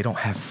because they don't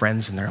have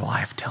friends in their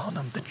life telling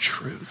them the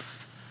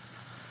truth.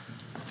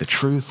 The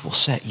truth will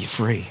set you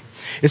free.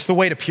 It's the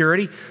way to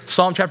purity.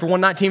 Psalm chapter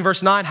 119,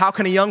 verse 9. How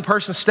can a young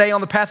person stay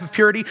on the path of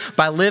purity?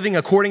 By living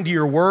according to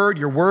your word.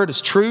 Your word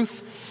is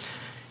truth.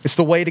 It's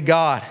the way to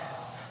God.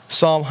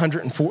 Psalm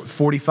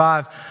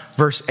 145,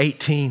 verse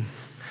 18.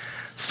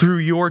 Through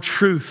your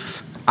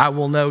truth, I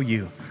will know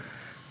you.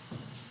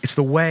 It's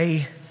the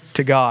way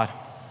to God.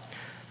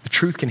 The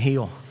truth can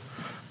heal.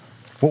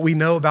 What we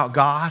know about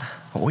God,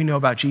 what we know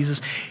about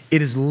Jesus,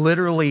 it is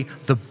literally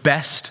the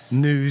best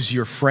news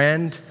your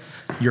friend,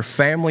 your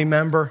family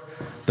member,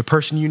 the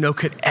person you know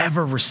could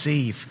ever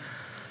receive.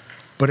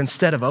 But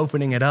instead of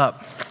opening it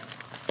up,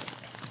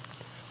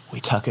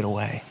 we tuck it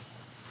away.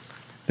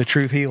 The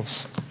truth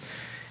heals.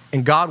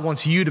 And God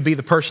wants you to be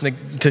the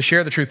person to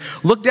share the truth.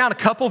 Look down a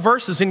couple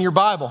verses in your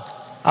Bible.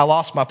 I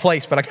lost my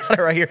place, but I got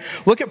it right here.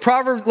 Look at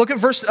Proverbs. Look at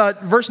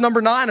verse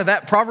number 9 of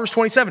that, Proverbs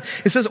 27.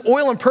 It says,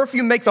 oil and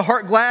perfume make the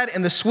heart glad,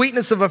 and the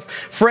sweetness of a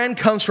friend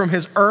comes from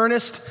his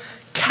earnest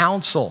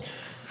counsel.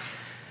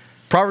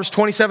 Proverbs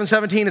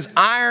 27:17 is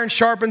iron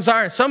sharpens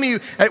iron. Some of you,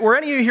 were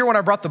any of you here when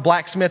I brought the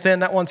blacksmith in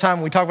that one time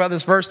when we talked about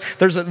this verse?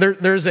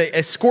 There's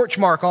a scorch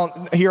mark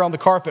here on the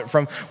carpet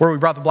from where we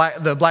brought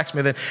the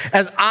blacksmith in.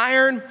 As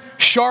iron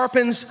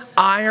sharpens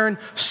iron,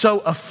 so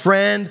a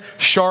friend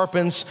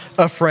sharpens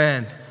a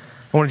friend.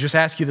 I want to just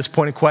ask you this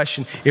pointed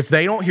question. If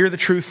they don't hear the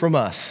truth from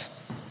us,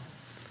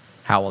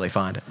 how will they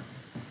find it?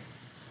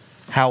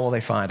 How will they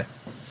find it?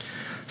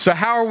 So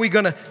how are we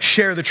going to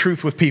share the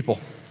truth with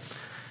people?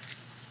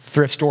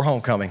 Thrift store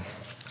homecoming.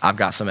 I've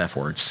got some F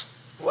words.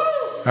 Woo!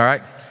 All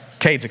right?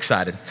 Cade's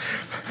excited.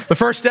 The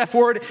first F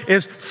word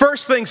is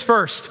first things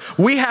first.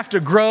 We have to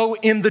grow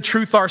in the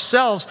truth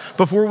ourselves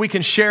before we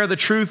can share the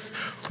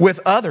truth with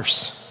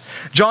others.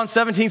 John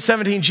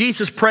 17:17,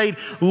 Jesus prayed,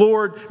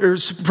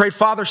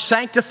 Father,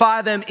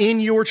 sanctify them in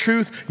your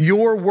truth.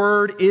 Your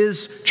word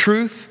is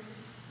truth.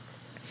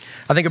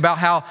 I think about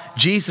how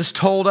Jesus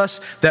told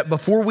us that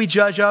before we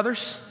judge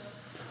others,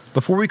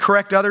 before we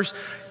correct others,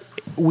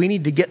 we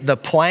need to get the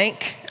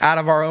plank out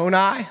of our own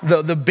eye,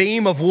 the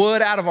beam of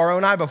wood out of our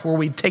own eye before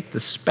we take the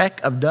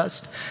speck of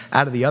dust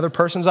out of the other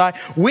person's eye.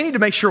 We need to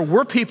make sure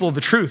we're people of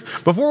the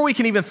truth. Before we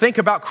can even think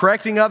about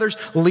correcting others,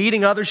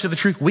 leading others to the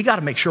truth, we got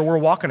to make sure we're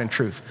walking in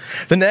truth.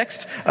 The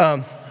next,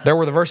 there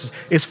were the verses,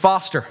 is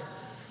foster.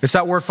 It's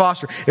that word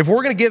foster. If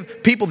we're going to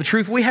give people the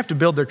truth, we have to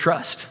build their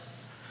trust.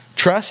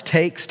 Trust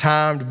takes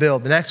time to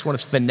build. The next one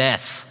is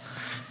finesse.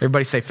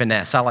 Everybody say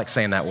finesse. I like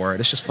saying that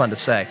word. It's just fun to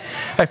say.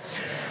 Hey,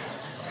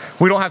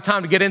 we don't have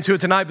time to get into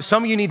it tonight, but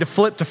some of you need to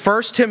flip to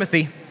 1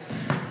 Timothy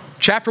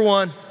chapter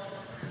 1,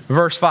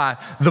 verse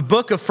 5. The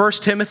book of 1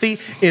 Timothy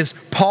is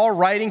Paul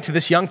writing to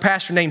this young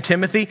pastor named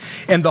Timothy,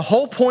 and the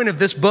whole point of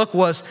this book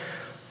was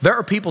there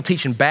are people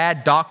teaching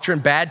bad doctrine,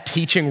 bad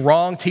teaching,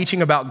 wrong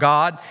teaching about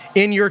God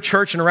in your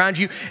church and around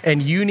you,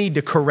 and you need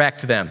to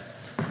correct them.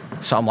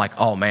 So I'm like,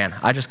 oh man,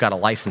 I just got a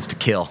license to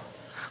kill.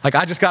 Like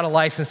I just got a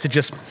license to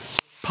just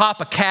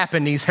pop a cap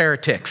in these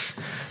heretics,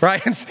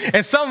 right?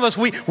 And some of us,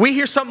 we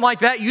hear something like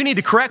that. You need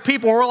to correct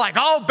people, and we're like,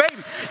 oh,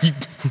 baby,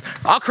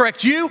 I'll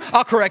correct you,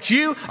 I'll correct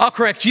you, I'll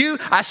correct you.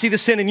 I see the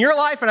sin in your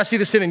life, and I see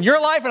the sin in your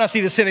life, and I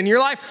see the sin in your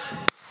life.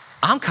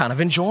 I'm kind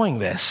of enjoying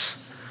this.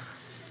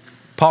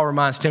 Paul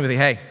reminds Timothy,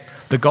 hey,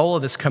 the goal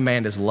of this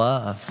command is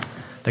love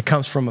that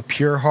comes from a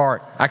pure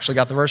heart. I actually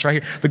got the verse right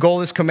here. The goal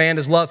of this command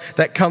is love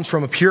that comes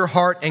from a pure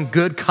heart and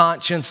good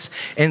conscience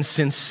and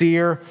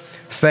sincere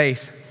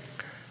faith.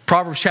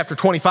 Proverbs chapter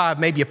 25,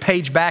 maybe a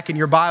page back in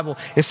your Bible,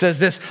 it says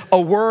this: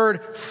 a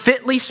word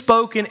fitly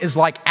spoken is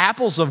like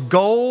apples of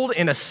gold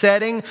in a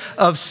setting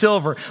of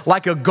silver.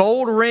 Like a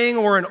gold ring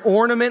or an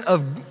ornament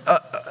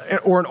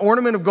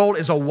of gold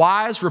is a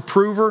wise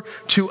reprover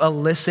to a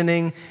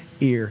listening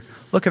ear.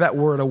 Look at that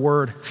word, a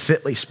word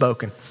fitly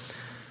spoken.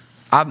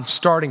 I'm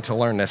starting to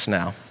learn this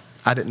now.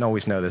 I didn't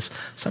always know this.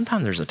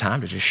 Sometimes there's a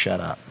time to just shut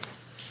up.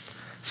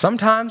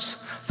 Sometimes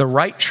the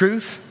right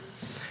truth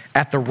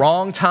at the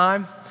wrong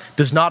time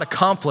does not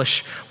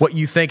accomplish what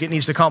you think it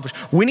needs to accomplish.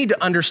 We need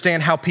to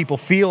understand how people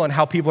feel and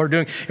how people are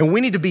doing. And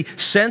we need to be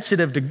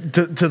sensitive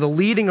to the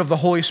leading of the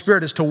Holy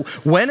Spirit as to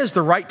when is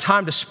the right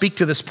time to speak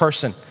to this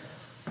person.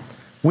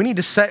 We need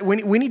to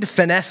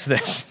finesse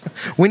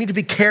this. We need to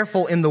be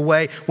careful in the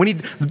way.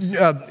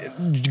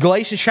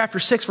 Galatians chapter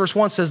 6 verse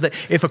 1 says that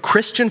if a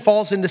Christian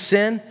falls into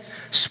sin,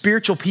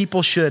 spiritual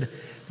people should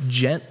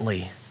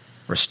gently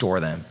restore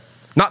them.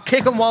 Not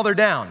kick them while they're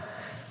down.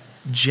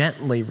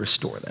 Gently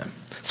restore them.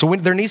 So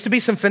there needs to be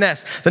some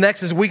finesse. The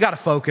next is we got to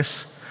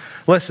focus.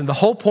 Listen, the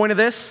whole point of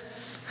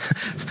this,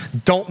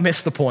 don't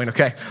miss the point,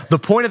 okay? The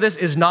point of this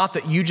is not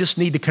that you just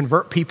need to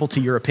convert people to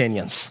your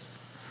opinions.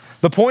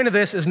 The point of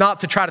this is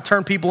not to try to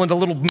turn people into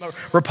little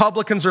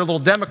Republicans or little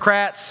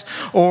Democrats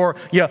or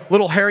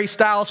little Harry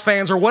Styles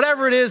fans or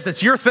whatever it is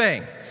that's your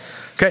thing.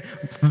 Okay?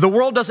 The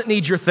world doesn't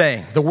need your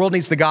thing. The world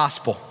needs the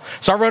gospel.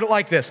 So I wrote it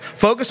like this: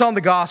 focus on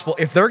the gospel.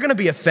 If they're going to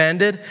be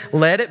offended,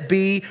 let it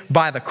be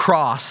by the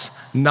cross,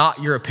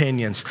 not your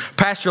opinions.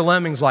 Pastor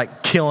Lemming's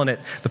like killing it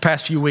the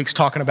past few weeks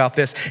talking about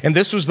this. And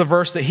this was the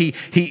verse that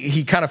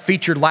he kind of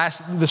featured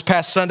this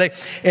past Sunday.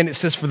 And it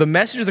says, for the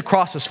message of the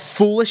cross is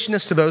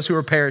foolishness to those who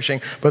are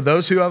perishing, but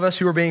those of us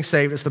who are being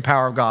saved, it's the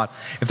power of God.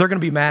 If they're going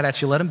to be mad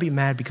at you, let them be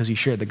mad because you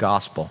shared the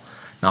gospel,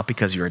 not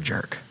because you're a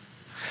jerk.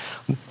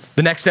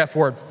 The next F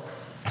word,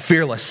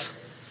 fearless.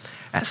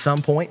 At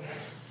some point,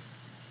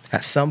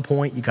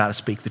 you got to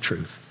speak the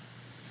truth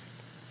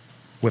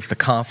with the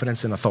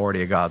confidence and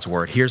authority of God's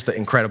word. Here's the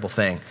incredible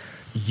thing.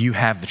 You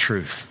have the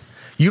truth.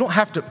 You don't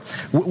have to,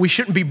 we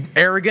shouldn't be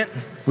arrogant.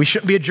 We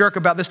shouldn't be a jerk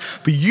about this,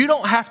 but you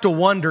don't have to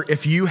wonder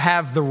if you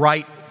have the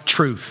right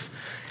truth.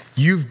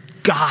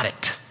 You've got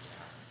it.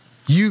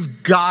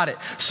 You've got it.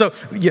 So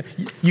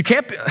you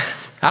can't be,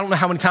 I don't know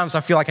how many times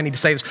I feel like I need to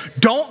say this.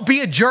 Don't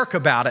be a jerk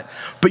about it,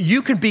 but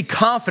you can be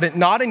confident,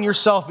 not in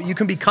yourself, but you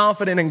can be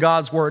confident in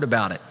God's word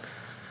about it.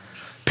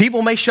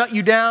 People may shut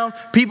you down.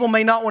 People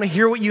may not want to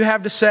hear what you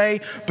have to say,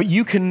 but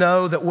you can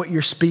know that what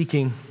you're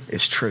speaking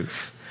is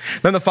truth.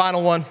 Then the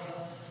final one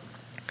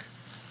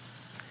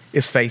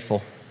is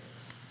faithful.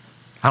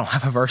 I don't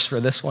have a verse for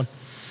this one,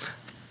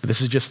 but this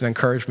is just an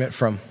encouragement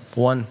from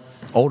one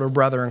older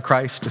brother in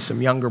Christ to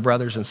some younger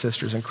brothers and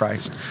sisters in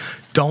Christ.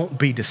 Don't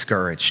be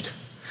discouraged.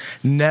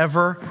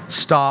 Never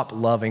stop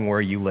loving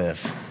where you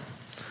live.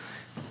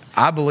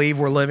 I believe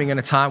we're living in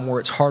a time where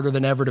it's harder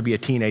than ever to be a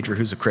teenager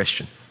who's a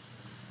Christian.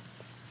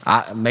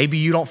 Maybe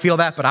you don't feel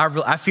that, but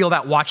I feel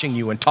that watching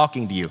you and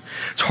talking to you.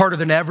 It's harder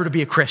than ever to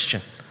be a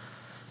Christian.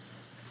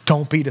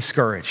 Don't be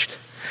discouraged.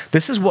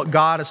 This is what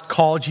God has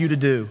called you to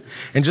do.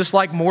 And just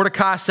like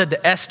Mordecai said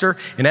to Esther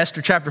in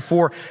Esther chapter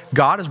 4,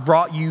 God has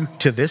brought you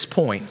to this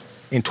point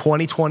in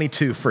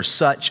 2022 for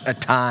such a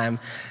time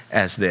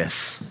as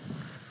this.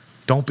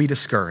 Don't be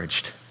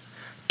discouraged.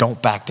 Don't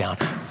back down.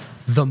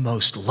 The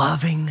most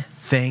loving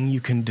thing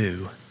you can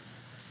do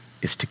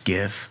is to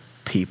give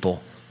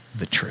people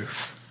the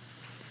truth.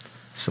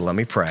 So let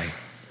me pray,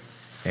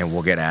 and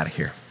we'll get out of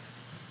here.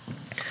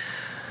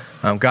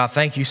 God,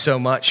 thank you so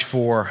much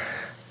for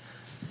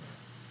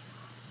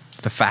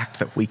the fact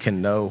that we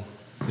can know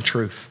the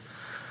truth.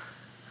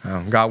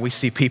 God, we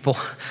see people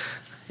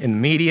in the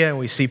media and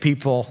we see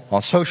people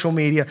on social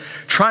media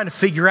trying to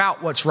figure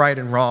out what's right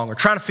and wrong, or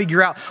trying to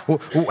figure out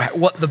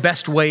what the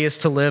best way is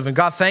to live. And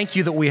God, thank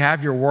you that we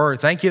have your word.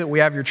 Thank you that we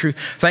have your truth.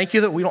 Thank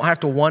you that we don't have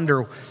to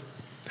wonder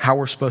how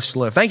we're supposed to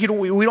live. Thank you that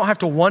we don't have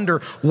to wonder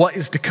what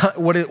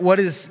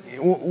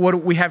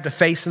we have to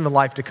face in the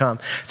life to come.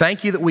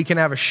 Thank you that we can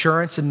have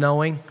assurance in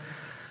knowing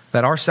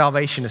that our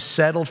salvation is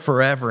settled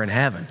forever in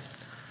heaven.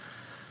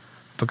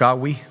 But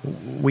God,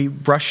 we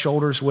brush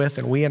shoulders with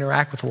and we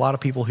interact with a lot of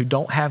people who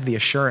don't have the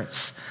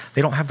assurance.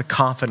 They don't have the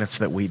confidence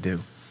that we do.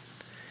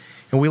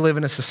 And we live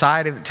in a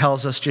society that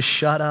tells us, just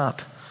shut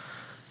up.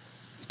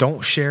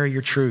 Don't share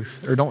your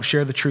truth, or don't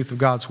share the truth of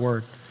God's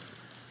word.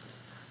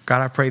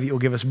 God, I pray that you'll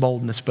give us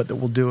boldness, but that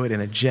we'll do it in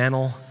a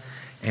gentle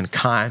and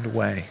kind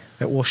way.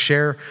 That we'll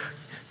share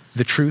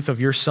the truth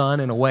of your Son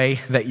in a way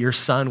that your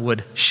Son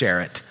would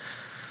share it.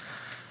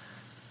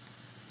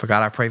 But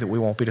God, I pray that we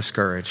won't be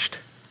discouraged.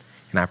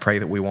 And I pray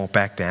that we won't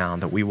back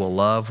down, that we will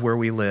love where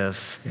we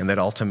live, and that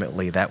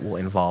ultimately that will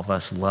involve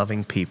us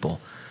loving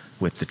people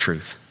with the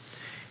truth.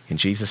 In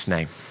Jesus'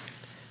 name,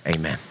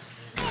 amen.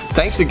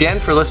 Thanks again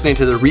for listening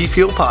to the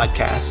Refuel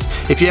Podcast.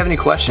 If you have any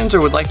questions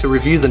or would like to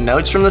review the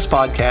notes from this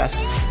podcast,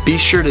 be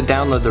sure to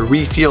download the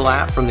Refuel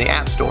app from the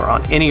App Store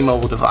on any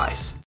mobile device.